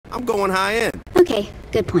I'm going high end. Okay,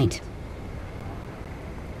 good point.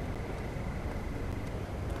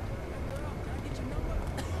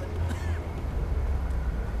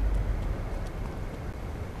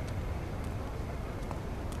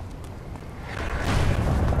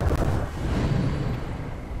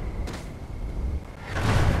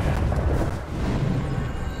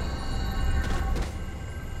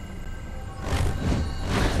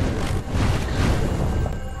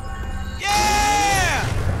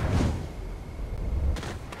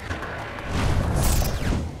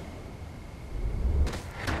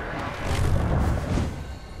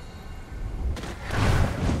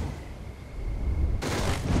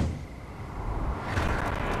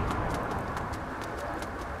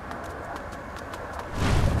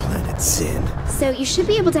 Sin. So you should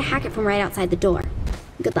be able to hack it from right outside the door.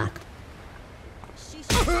 Good luck.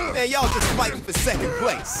 Man, y'all just fighting for second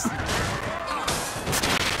place.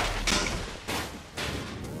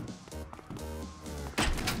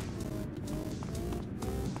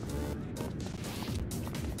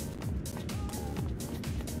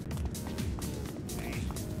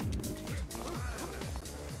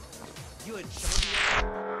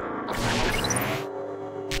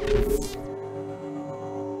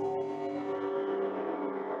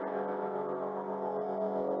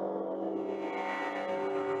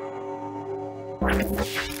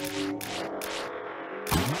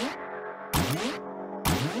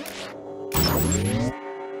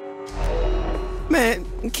 Man,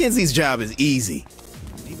 Kenzie's job is easy.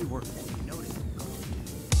 Maybe we're noticing.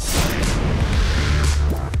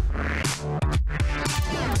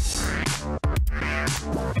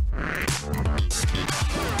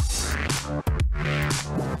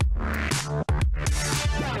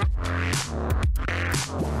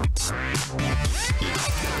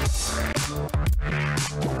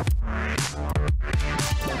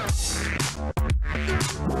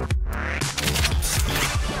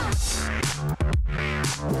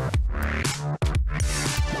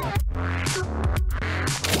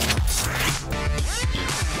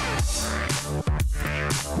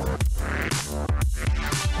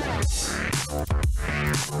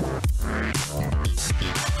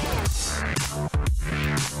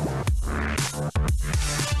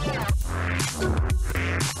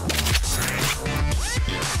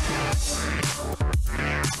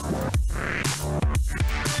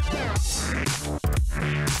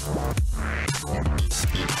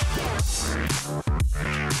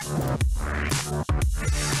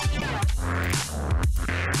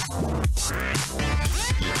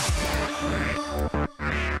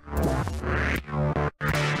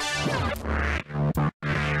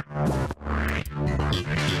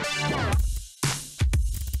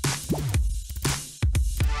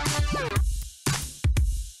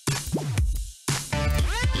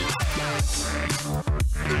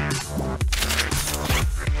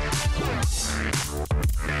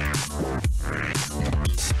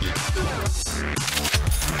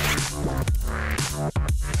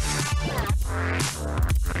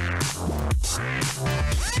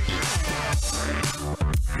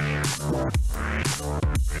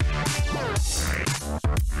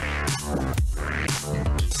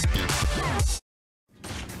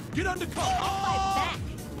 Get under cover! On my back!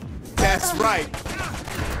 That's right.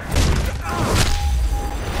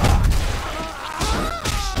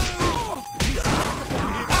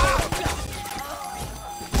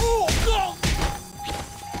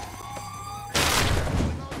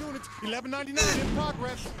 Units, 1199 in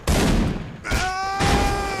progress.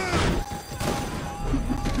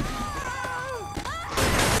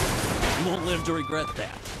 You won't live to regret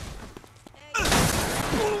that.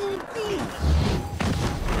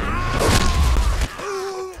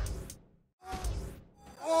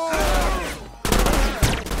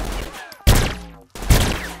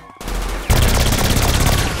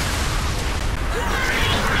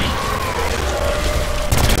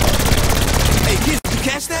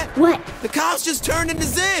 What? The cops just turned into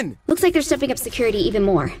Zen! Looks like they're stepping up security even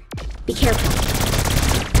more. Be careful.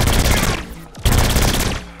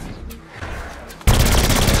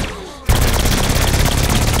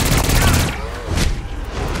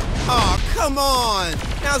 Aw, come on!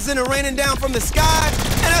 Now Zen are raining down from the sky,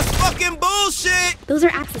 and that's fucking bullshit! Those are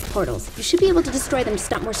access portals. You should be able to destroy them to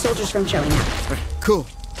stop more soldiers from showing up. Cool.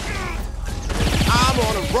 I'm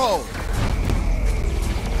on a roll.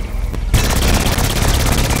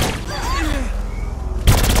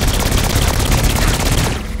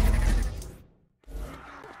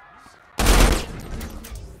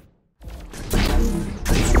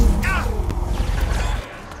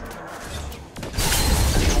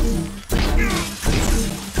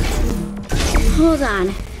 Hold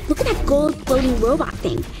on. Look at that gold floating robot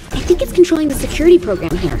thing. I think it's controlling the security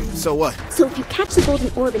program here. So what? So if you catch the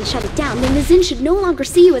golden orb and shut it down, then the Zin should no longer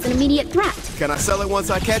see you as an immediate threat. Can I sell it once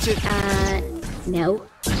I catch it? No.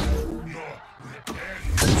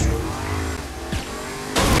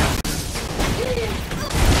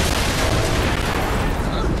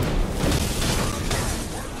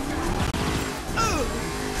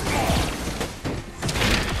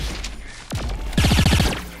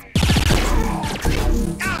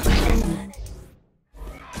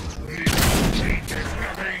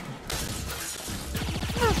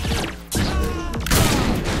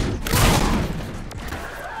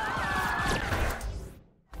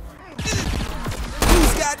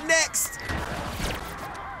 Next!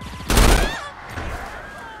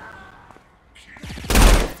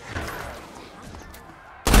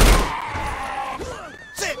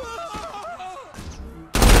 Shit!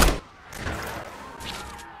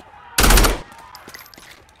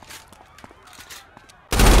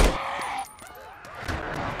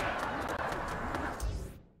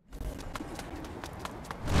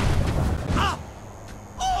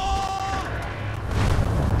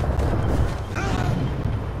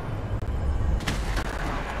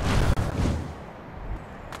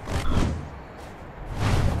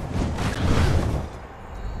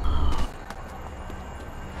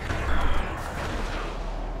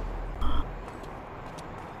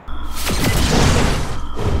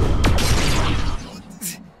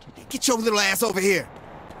 Get your little ass over here.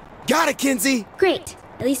 Got it, Kinsey. Great.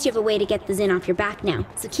 At least you have a way to get the Zin off your back now,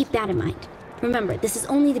 so keep that in mind. Remember, this is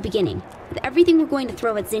only the beginning. With everything we're going to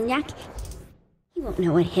throw at Zinyak, he won't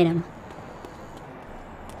know what hit him.